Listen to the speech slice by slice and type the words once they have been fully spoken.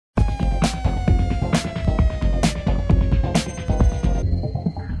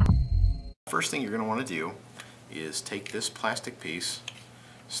first thing you're going to want to do is take this plastic piece,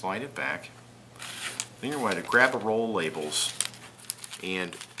 slide it back, then you're going to grab a roll of labels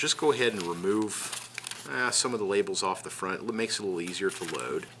and just go ahead and remove some of the labels off the front. It makes it a little easier to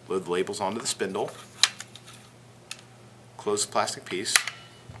load. Load the labels onto the spindle, close the plastic piece.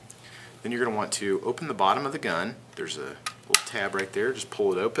 Then you're going to want to open the bottom of the gun. There's a little tab right there, just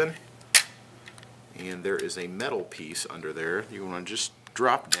pull it open, and there is a metal piece under there you want to just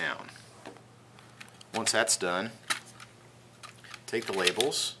drop down. Once that's done, take the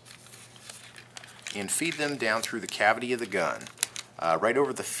labels and feed them down through the cavity of the gun, right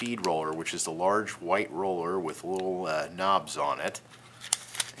over the feed roller, which is the large white roller with little knobs on it.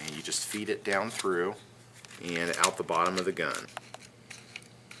 And you just feed it down through and out the bottom of the gun.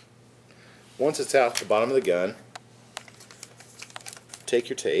 Once it's out the bottom of the gun, take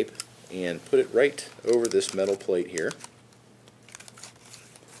your tape and put it right over this metal plate here.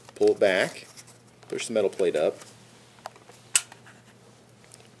 Pull it back, push the metal plate up,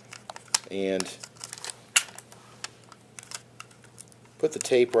 and put the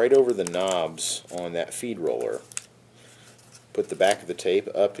tape right over the knobs on that feed roller. Put the back of the tape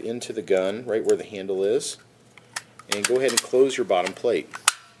up into the gun, right where the handle is, and go ahead and close your bottom plate.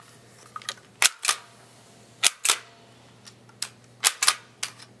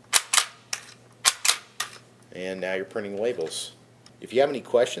 And now you're printing labels. If you have any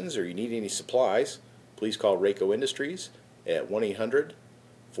questions or you need any supplies, please call Rayco Industries at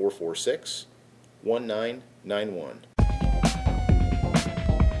 1-800-446-1991.